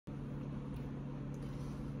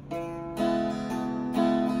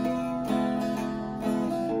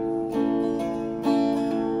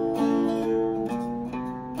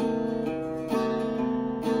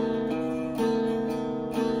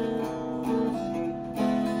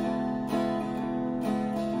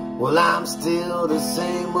Well, I'm still the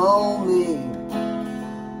same old me,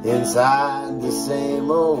 inside the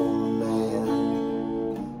same old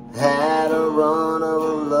man. Had a run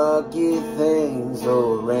of lucky things,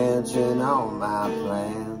 ranching on my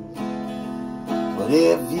plans. But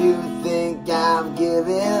if you think I've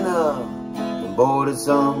given up and boarded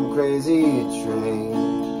some crazy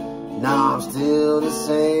train, nah, I'm still the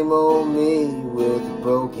same old me with a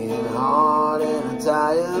broken heart and a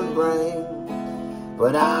tired brain.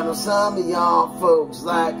 But I know some of y'all folks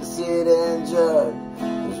like to sit and judge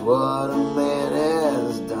just what a man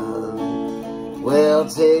has done. Well,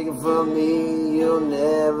 take it from me, you'll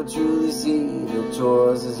never truly see the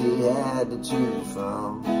choices he had to choose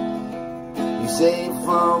from. You say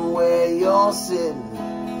from where you're sitting,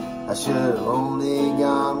 I should have only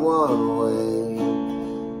gone one way.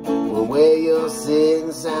 Well, where you're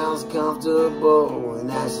sitting sounds comfortable, and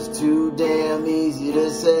that's just too damn easy to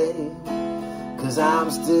say. 'Cause I'm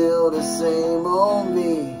still the same old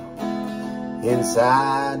me,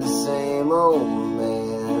 inside the same old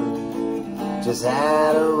man. Just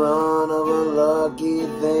had a run of unlucky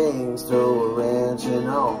things, throw a wrench in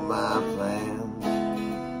all my plans.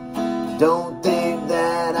 Don't think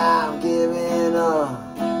that I've given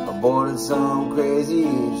up, boarded some crazy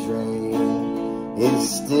train. It's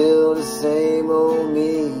still the same old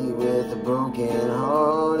me with a broken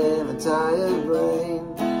heart and a tired brain.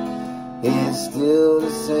 It's still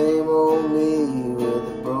the same old me with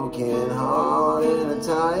a broken heart and a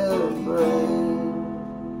tired brain.